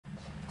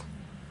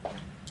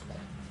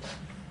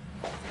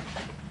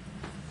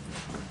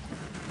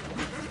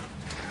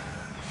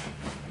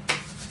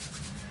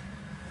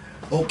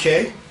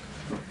Okay.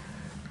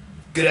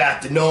 Good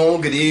afternoon,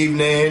 good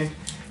evening.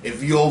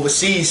 If you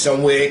overseas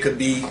somewhere, it could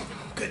be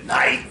good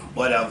night,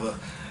 whatever.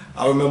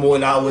 I remember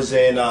when I was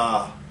in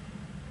the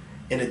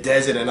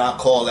desert and I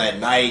call at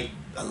night,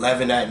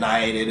 11 at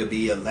night, it'll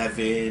be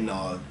 11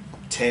 or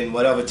 10,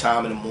 whatever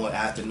time in the morning,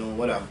 afternoon,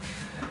 whatever.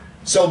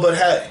 So, but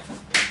hey,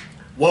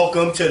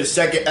 welcome to the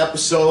second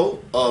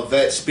episode of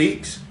Vet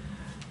Speaks.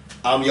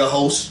 I'm your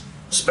host,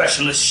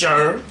 Specialist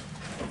Sherm,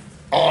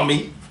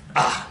 Army.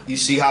 You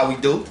see how we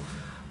do.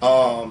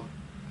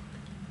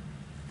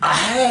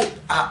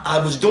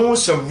 I was doing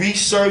some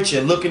research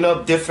and looking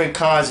up different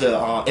kinds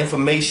of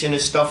information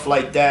and stuff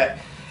like that,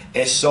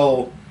 and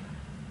so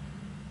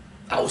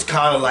I was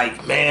kind of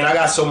like, man, I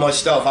got so much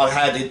stuff.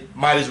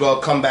 Might as well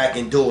come back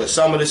and do it.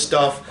 Some of the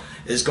stuff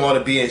is going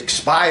to be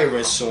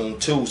expiring soon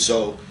too,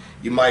 so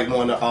you might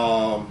want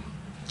to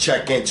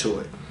check into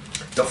it.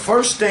 The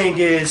first thing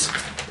is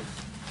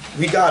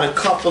we got a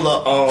couple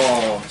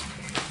of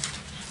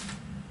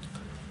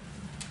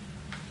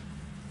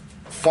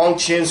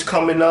functions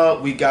coming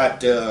up. We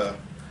got a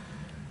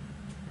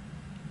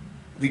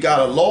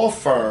law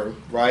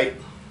firm, right?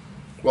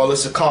 Well,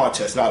 it's a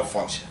contest, not a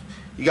function.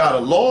 You got a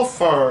law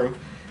firm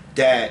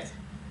that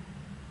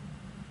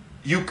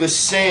you could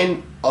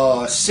send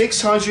a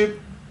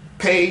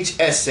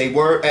 600-page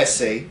word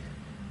essay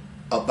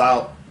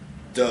about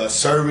the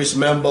service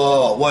member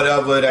or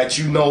whatever that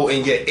you know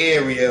in your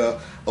area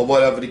or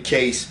whatever the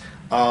case.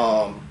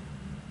 And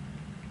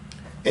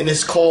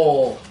it's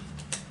called,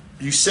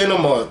 you send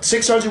them a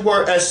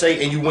 600-word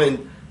essay and you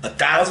win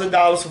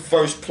 $1,000 for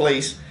first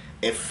place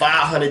and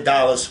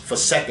 $500 for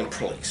second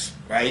place,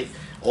 right?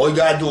 All you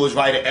gotta do is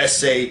write an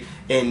essay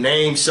and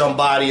name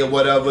somebody or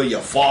whatever,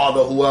 your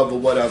father, whoever,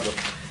 whatever.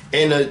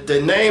 And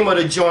the name of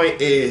the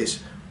joint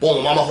is,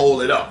 boom, I'm gonna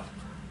hold it up.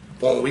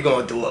 Boom, we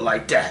gonna do it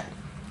like that.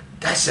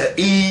 That's a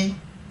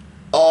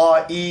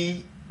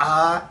EREISS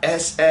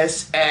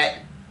at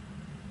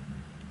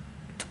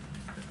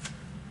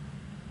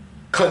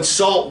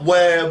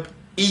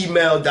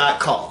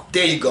consultwebemail.com.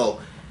 There you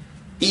go.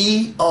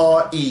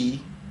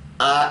 EREISS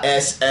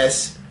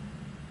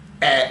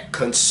at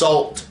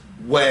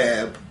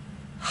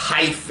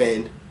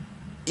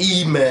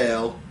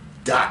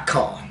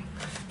consultweb-email.com.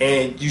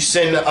 And you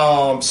send them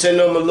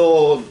a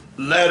little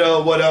letter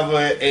or whatever,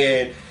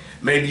 and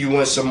maybe you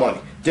win some money.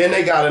 Then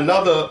they got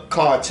another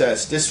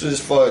contest. This was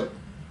for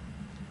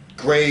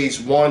grades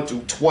 1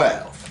 through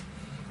 12.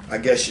 I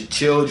guess your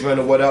children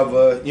or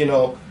whatever, you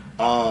know.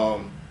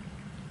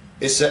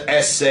 It's an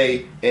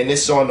essay, and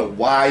it's on the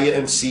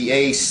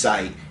YMCA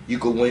site. You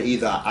could win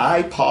either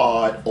an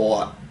iPod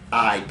or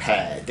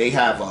iPad. They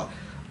have a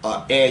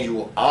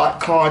annual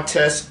art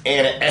contest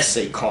and an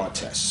essay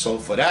contest. So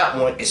for that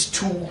one, it's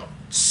two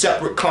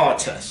separate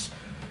contests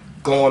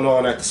going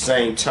on at the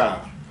same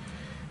time.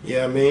 You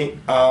know what I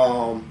mean?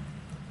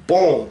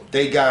 Boom.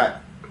 They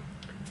got,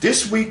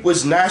 this week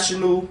is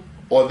National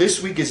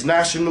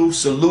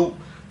Salute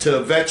to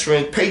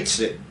Veteran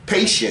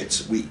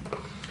Patients Week.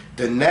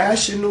 The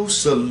National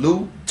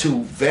Salute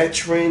to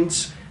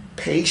Veterans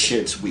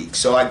Patients Week.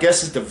 So I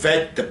guess it's the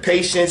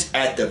patients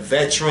at the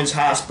Veterans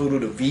Hospital,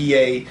 the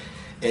VA,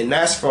 and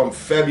that's from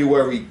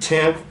February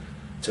 10th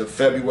to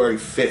February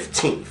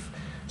 15th.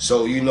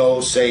 So, you know,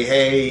 say,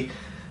 hey,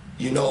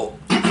 hey,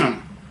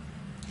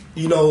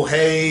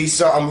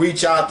 something,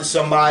 reach out to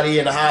somebody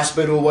in the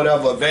hospital,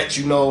 whatever, a vet,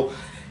 or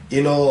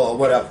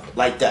whatever,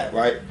 like that,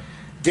 right?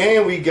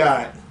 Then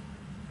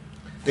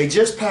they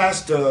just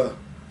passed a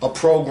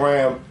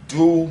program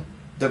through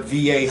the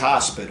VA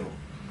hospital.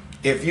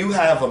 If you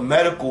have a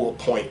medical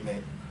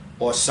appointment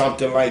or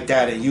something like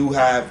that and you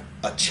have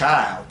a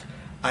child,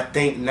 I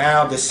think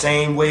now the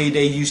same way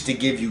they used to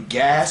give you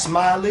gas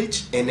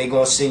mileage and they're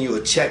going to send you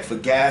a check for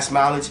gas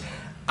mileage,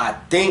 I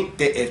think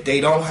that if they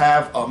don't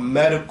have a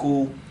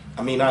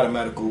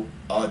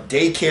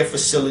daycare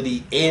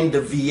facility in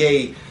the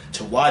VA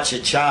to watch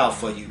your child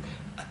for you,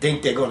 I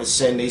think they're going to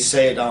send, they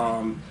said,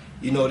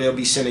 they'll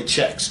be sending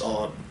checks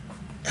or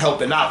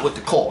helping out with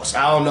the cost.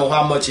 I don't know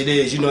how much it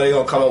is. They're going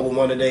to come up with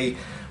one of their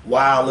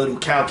wild little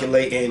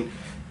calculating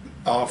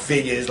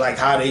figures like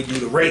how they do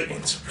the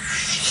ratings.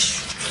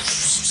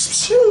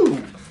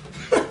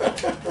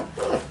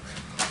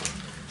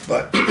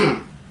 But,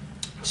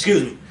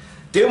 excuse me.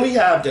 Then we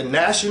have the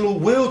National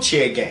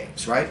Wheelchair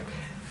Games, right?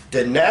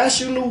 The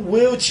National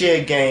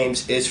Wheelchair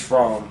Games is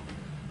from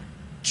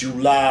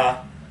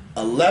July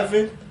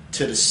 11th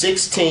to the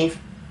 16th,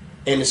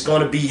 and it's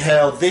going to be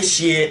held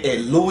this year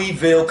in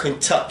Louisville,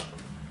 Kentucky,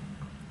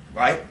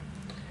 right?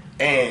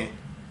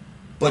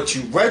 But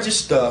you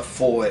register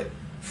for it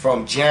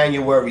from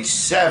January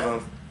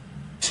 7th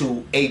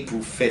to April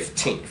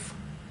 15th.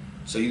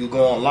 So you can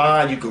go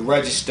online, you can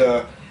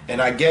register,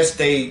 and I guess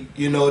they've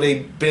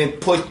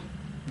been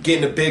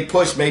getting a big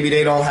push. Maybe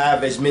they don't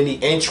have as many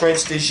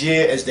entrants this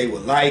year as they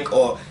would like,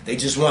 or they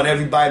just want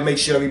everybody, make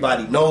sure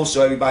everybody knows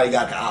so everybody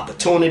got the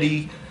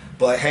opportunity.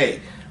 But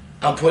hey,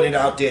 I'm putting it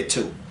out there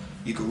too.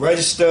 You can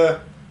register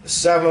the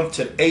 7th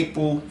to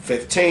April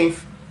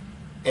 15th.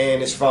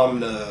 and it's from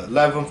the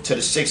 11th to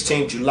the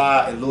 16th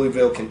July in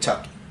Louisville,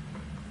 Kentucky.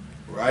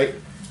 Right?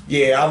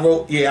 Yeah, I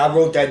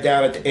wrote that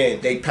down at the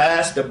end. They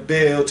passed a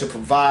bill to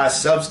provide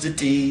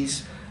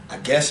subsidies, I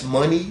guess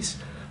monies,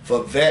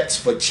 for vets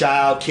for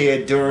child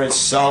care during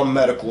some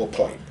medical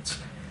appointments.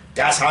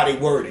 That's how they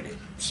worded it.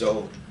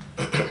 So,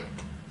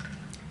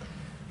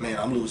 man,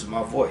 I'm losing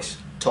my voice.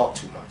 Talk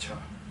too much,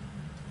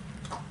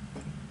 huh?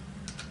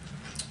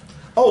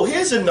 Oh,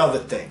 here's another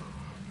thing.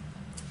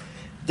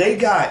 They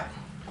got,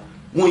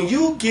 when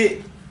you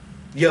get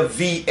your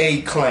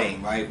VA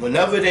claim, right,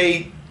 whenever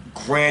they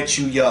grant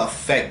you your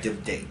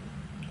effective date,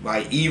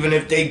 right, even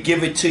if they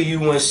give it to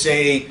you in,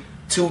 say,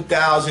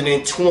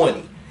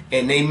 2020,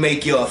 and they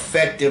make your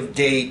effective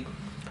date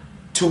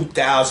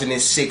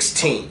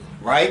 2016,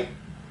 right?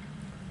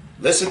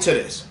 Listen to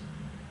this.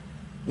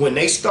 When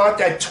they start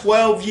that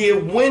 12-year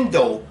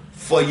window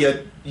for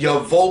your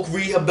voc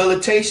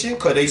rehabilitation,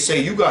 because they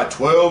say you got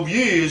 12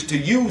 years to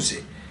use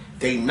it,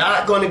 they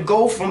not going to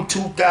go from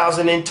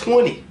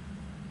 2020.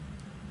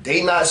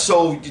 They not,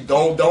 so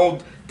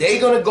don't, they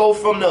going to go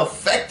from the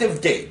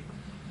effective date.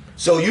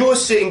 So you'll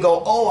sit and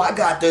go, oh, I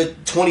got the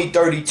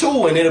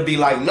 2032, and it'll be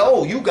like,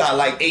 no, you got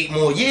like 8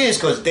 more years,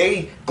 because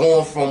they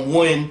going from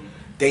when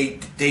they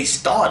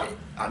started.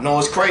 I know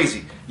it's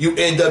crazy. You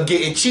end up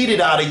getting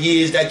cheated out of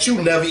years that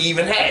you never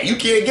even had. You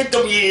can't get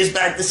them years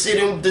back to sit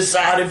and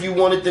decide if you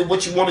wanted to,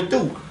 what you want to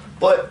do.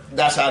 But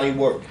that's how they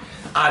work.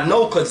 I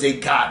know, because they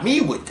got me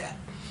with that.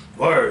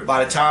 Word.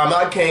 By the time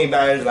I came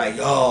back, it was like,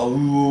 oh,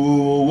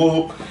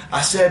 ooh.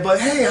 I said, but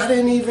hey, I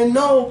didn't even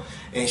know.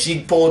 And she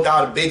pulled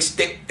out a big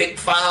thick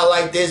file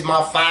like this,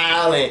 my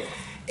file,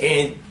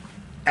 and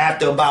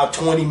after about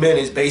 20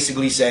 minutes,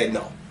 basically said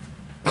no.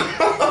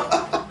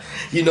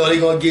 You know,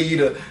 they're going to give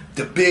you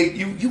the big,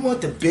 you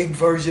want the big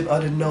version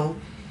of the no,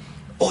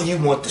 or you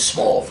want the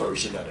small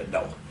version of the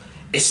no.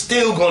 It's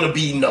still going to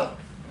be no.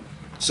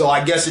 So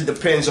I guess it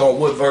depends on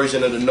what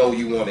version of the no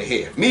you want to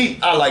hear. Me,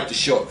 I like the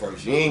short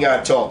version. You ain't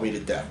got to talk me to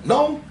death.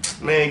 No,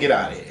 man, get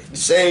out of here.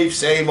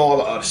 Save all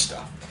the other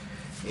stuff.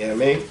 You know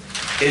what I mean?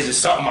 Is it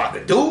something I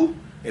could do?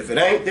 If it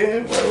ain't,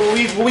 then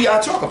what we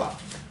gotta talk about?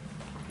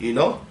 You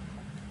know?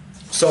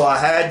 So I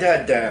had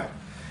that down.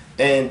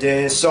 And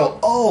then,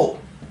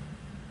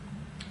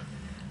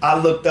 I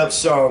looked up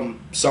some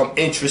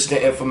interesting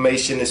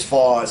information as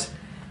far as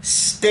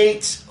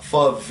states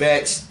for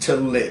vets to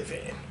live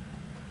in,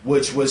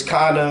 which was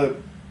kind of,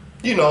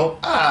 you know,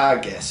 I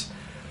guess.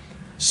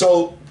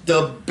 So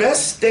the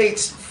best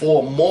states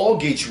for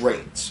mortgage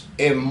rates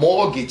and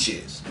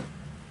mortgages,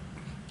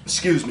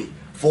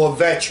 for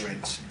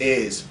veterans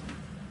is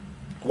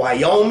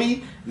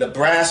Wyoming,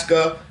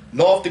 Nebraska,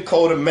 North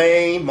Dakota,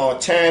 Maine,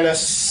 Montana,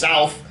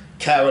 South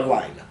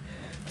Carolina.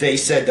 They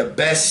said the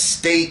best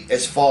state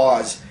as far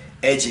as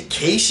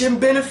education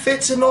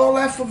benefits and all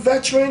that for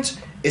veterans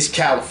is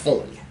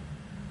California.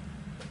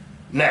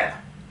 Now,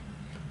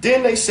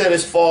 then they said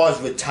as far as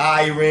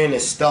retiring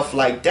and stuff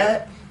like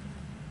that,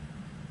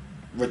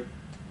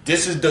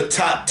 this is the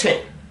top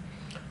 10.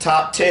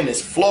 Top 10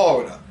 is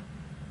Florida,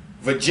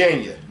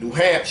 Virginia, New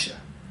Hampshire,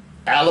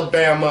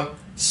 Alabama,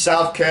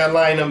 South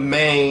Carolina,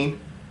 Maine,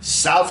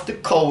 South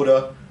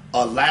Dakota,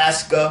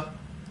 Alaska,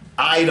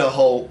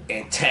 Idaho,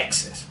 and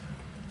Texas.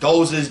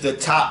 Those is the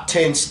top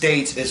 10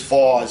 states as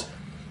far as,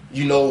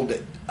 you know,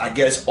 I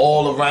guess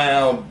all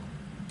around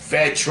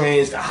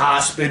veterans, the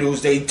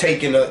hospitals, they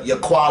taking your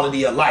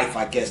quality of life,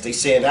 I guess. They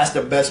saying that's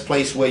the best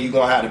place where you're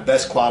going to have the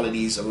best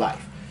qualities of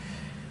life.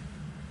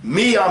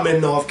 Me, I'm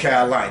in North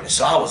Carolina,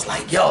 so I was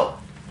like, yo,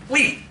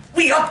 we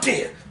up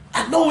there.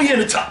 I know we in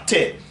the top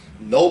 10.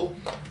 Nope.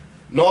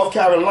 North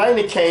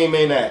Carolina came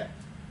in at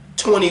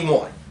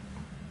 21.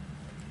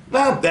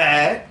 Not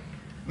bad.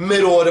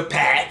 Middle of the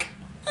pack.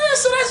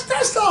 So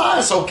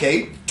that's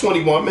okay.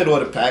 21, middle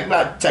of the pack.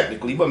 Not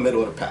technically, but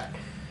middle of the pack.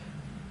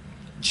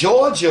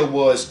 Georgia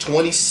was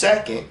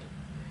 22nd.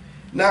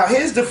 Now,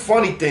 here's the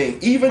funny thing.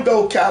 Even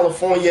though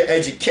California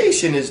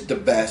education is the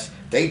best,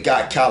 they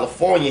got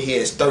California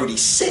here as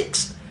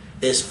 36th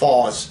as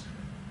far as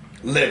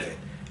living.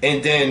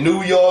 And then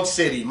New York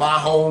City, my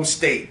home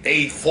state,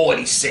 they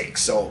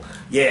 46. So,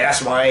 yeah,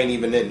 that's why I ain't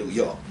even in New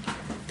York.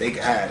 They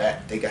can have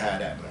that. They can have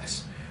that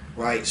mess.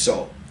 Right?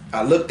 So,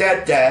 I looked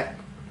at that.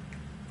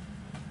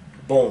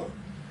 Boom.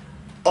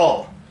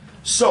 Oh,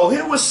 so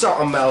here was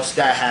something else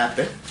that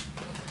happened.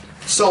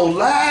 So,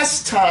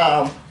 last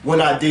time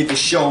when I did the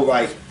show,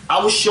 right,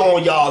 I was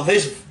showing y'all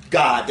this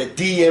guide, the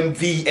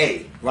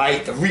DMVA,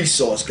 right, the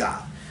resource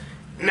guide.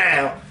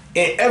 Now,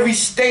 in every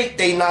state,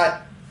 they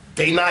not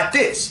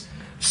this.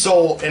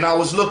 So, and I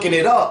was looking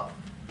it up,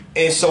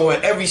 and so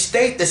in every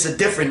state, there's a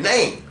different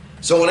name.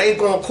 So it ain't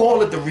gonna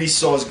call it the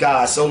resource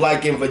guide. So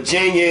like in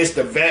Virginia, it's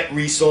the vet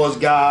resource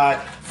guide.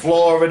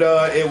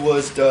 Florida, it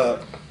was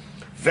the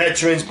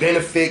veterans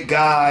benefit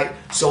guide.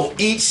 So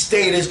each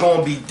state is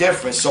gonna be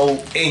different.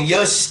 So in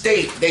your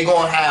state, they're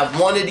gonna have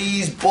one of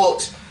these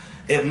books,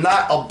 if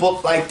not a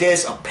book like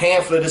this, a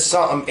pamphlet or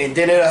something, and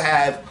then it'll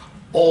have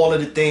all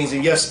of the things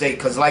in your state.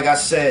 Because like I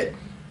said,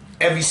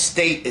 every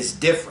state is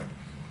different.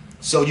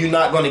 So you're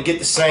not going to get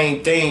the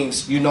same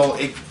things. You know,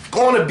 it's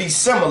going to be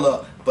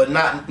similar, but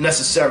not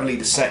necessarily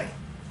the same.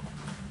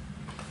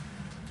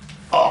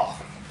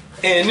 Oh,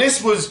 and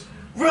this was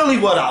really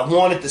what I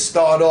wanted to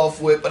start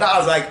off with, but I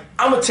was like,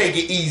 I'm going to take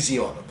it easy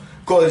on them.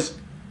 Because,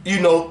 you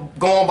know,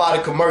 going by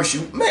the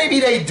commercial, maybe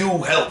they do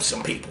help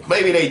some people.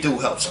 Maybe they do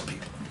help some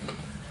people.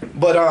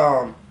 But,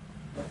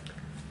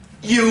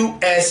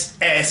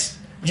 USAA,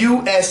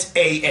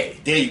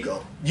 there you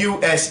go.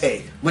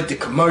 USA, with the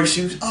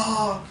commercials.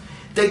 Oh,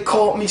 they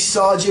called me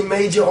Sergeant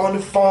Major on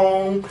the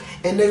phone,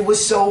 and they were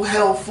so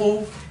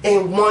helpful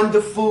and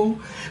wonderful.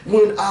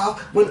 When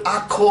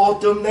I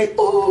called them, they,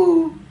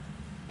 ooh.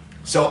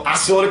 So I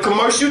saw the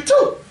commercial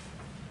too.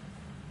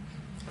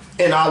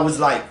 And I was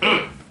like,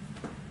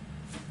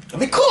 let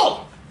me call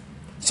them.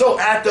 So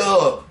after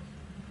a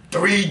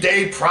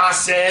 3-day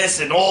process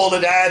and all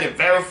of that and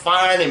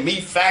verifying and me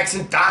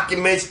faxing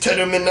documents to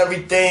them and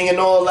everything and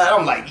all that,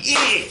 I'm like,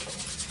 yeah,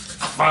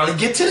 I finally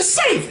get to the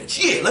savings.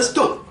 Yeah, let's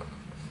do it.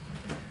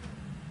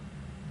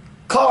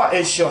 Car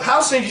insurance,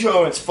 house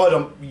insurance for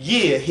the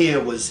year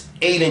here was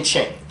 $8 and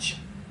change.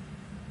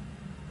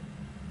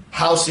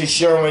 House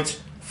insurance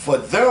for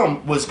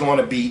them was going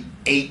to be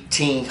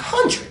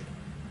 $1,800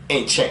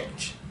 and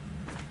change.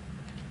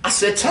 I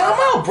said, time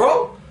out,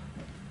 bro.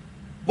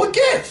 What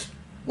gives?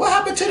 What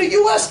happened to the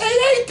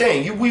USAA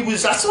thing?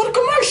 I saw the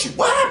commercial.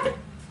 What happened?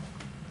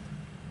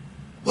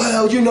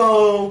 Well, you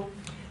know,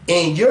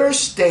 in your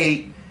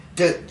state,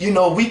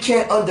 we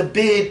can't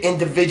underbid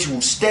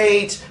individual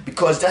states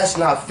because that's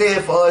not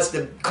fair for us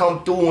to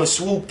come through and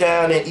swoop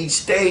down in each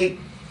state.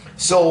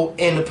 So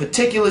in a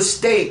particular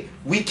state,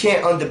 we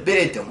can't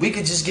underbid them. We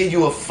could just give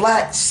you a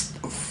flat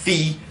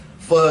fee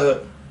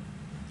for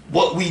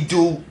what we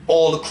do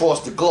all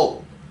across the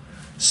globe.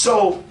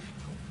 So,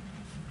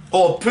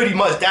 or pretty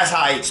much that's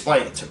how he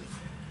explained it to me.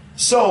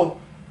 So,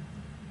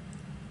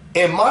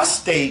 in my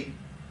state,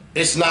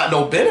 it's not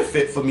no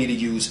benefit for me to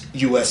use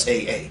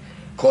USAA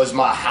because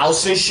my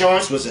house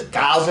insurance was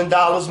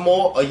 $1,000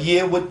 more a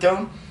year with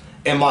them,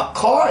 and my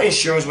car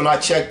insurance, when I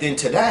checked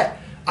into that,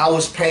 I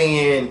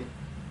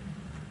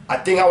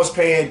think I was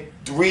paying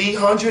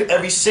 $300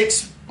 every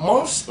 6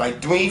 months,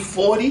 like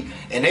 $340,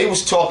 and they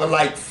was talking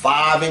like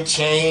 $5 and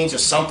change or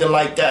something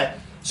like that.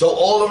 So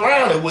all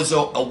around it was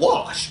a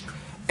wash.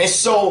 And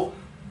so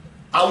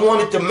I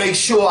wanted to make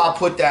sure I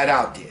put that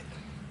out there.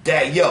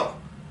 That, yo,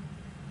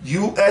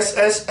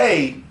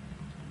 USSA,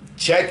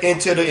 check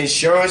into the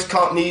insurance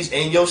companies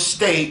in your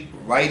state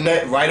right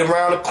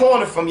around the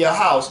corner from your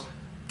house.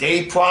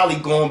 They probably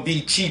gonna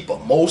be cheaper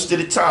most of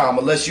the time,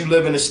 unless you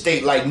live in a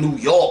state like New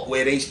York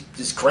where they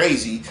just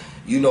crazy.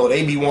 You know,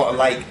 they be wanting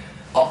like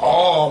an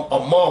arm a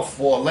month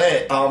for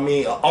an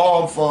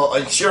arm for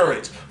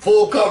insurance,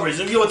 full coverage.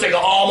 If you want to take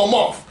an arm a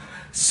month,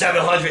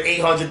 $700,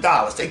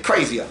 $800. They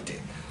crazy out there.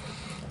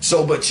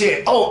 So, but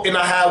yeah. Oh, and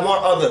I had one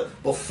other.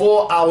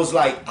 Before I was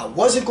like, I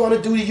wasn't going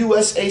to do the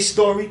USA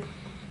story,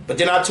 but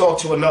then I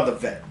talked to another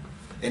vet,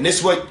 and this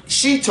is what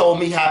she told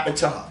me happened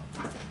to her.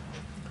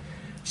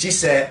 She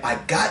said, I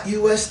got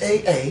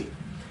USAA,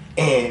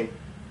 and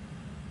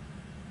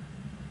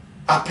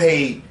I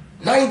paid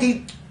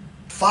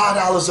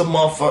 $95 a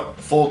month for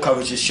full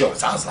coverage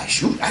insurance. I was like,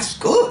 shoot, that's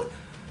good.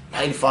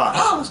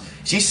 $95.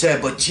 She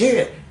said, but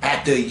yeah,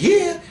 after a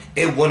year,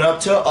 it went up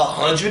to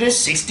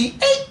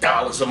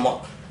 $168 a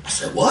month. I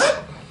said,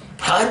 what?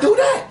 How'd I do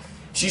that?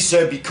 She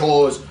said,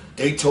 because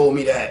they told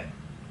me that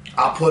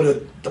I put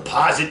a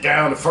deposit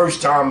down the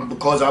first time.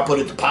 Because I put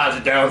a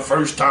deposit down the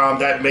first time,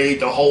 that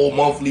made the whole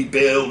monthly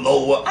bill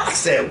lower. I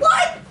said,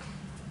 what?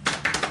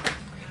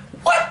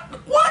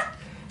 What?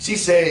 She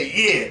said,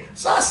 yeah.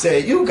 So I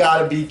said, you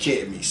gotta be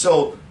kidding me.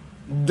 So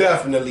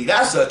definitely,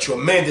 that's a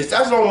tremendous,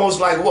 that's almost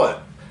like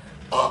what?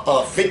 A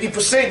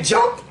 50%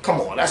 jump?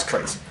 Come on, that's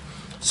crazy.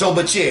 So,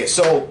 but yeah,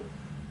 so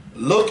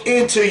look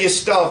into your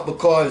stuff,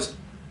 because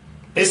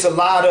it's a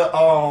lot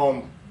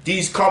of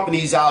these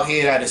companies out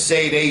here that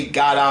say they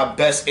got our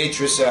best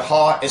interests at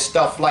heart and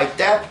stuff like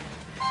that,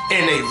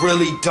 and they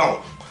really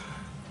don't.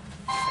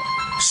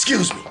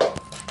 Excuse me.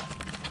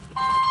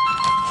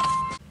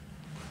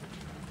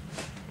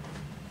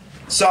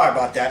 Sorry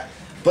about that.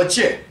 But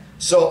yeah,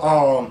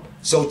 so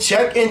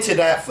check into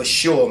that for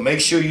sure.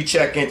 Make sure you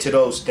check into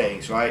those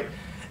things, right?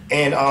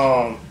 And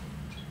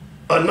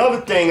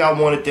another thing I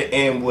wanted to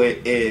end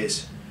with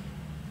is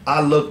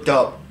I looked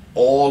up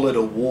all of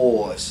the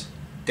wars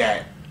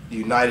that the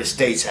United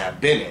States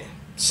have been in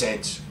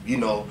since,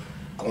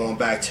 going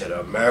back to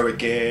the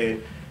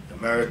American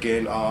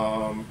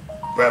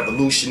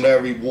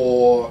Revolutionary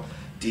War,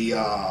 the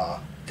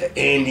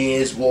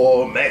Indians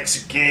War,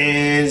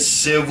 Mexicans,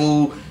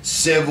 civil,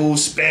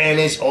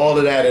 Spanish, all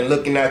of that, and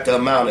looking at the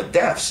amount of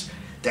deaths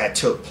that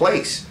took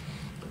place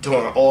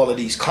during all of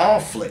these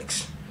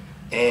conflicts.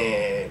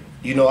 And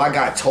I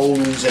got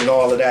totals and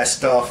all of that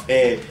stuff,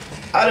 and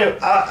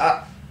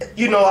I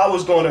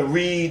was going to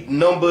read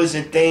numbers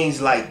and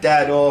things like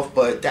that off,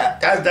 but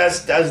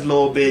that's a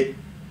little bit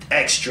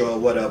extra or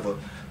whatever.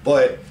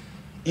 But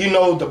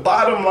the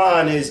bottom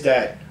line is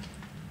that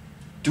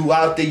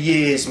throughout the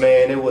years,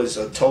 man, it was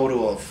a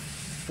total of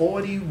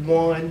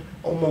 41,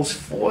 almost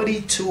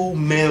 42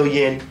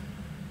 million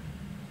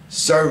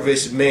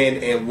servicemen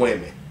and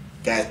women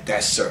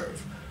that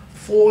serve.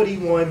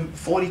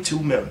 42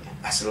 million.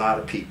 That's a lot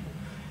of people.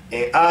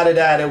 And out of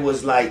that, it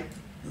was like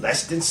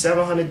less than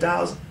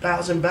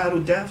 700,000 battle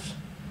deaths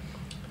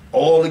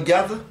all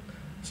together.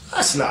 So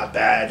that's not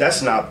bad.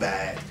 That's not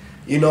bad.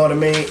 You know what I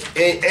mean?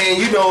 And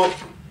you know,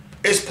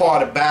 it's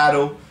part of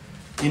battle.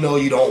 You know,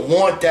 you don't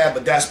want that,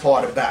 but that's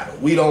part of battle.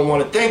 We don't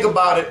want to think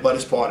about it, but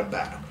it's part of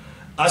battle.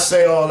 I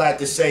say all that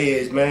to say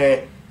is,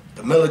 man,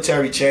 the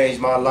military changed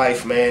my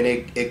life, man.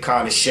 It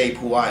kind of shaped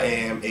who I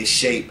am. It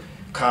shaped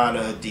kind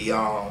of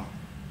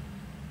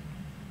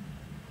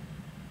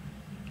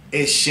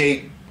it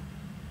shaped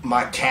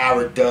my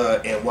character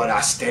and what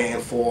I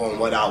stand for and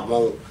what I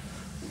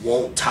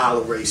won't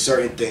tolerate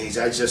certain things.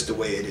 That's just the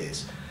way it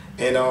is.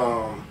 And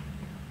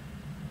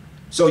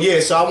so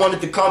yeah, so I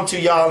wanted to come to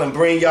y'all and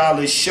bring y'all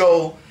this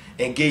show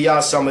and give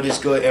y'all some of this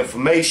good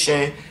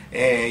information.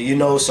 And you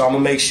know, so I'm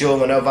gonna make sure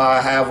whenever I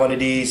have one of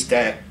these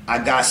that I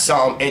got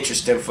something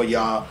interesting for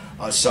y'all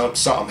or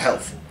something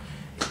helpful.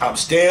 I'm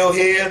still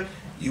here.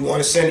 You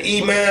want to send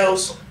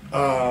emails?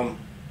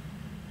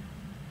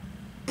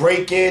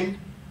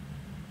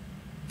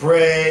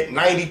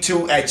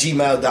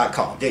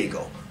 breakinbread92@gmail.com. There you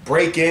go.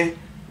 Breaking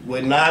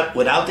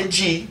without the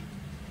G.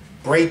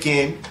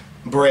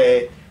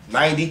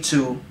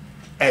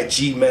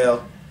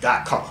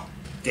 breakinbread92@gmail.com.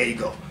 There you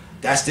go.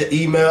 That's the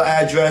email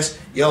address.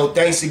 Yo,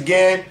 thanks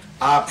again.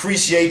 I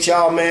appreciate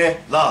y'all, man.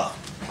 Love.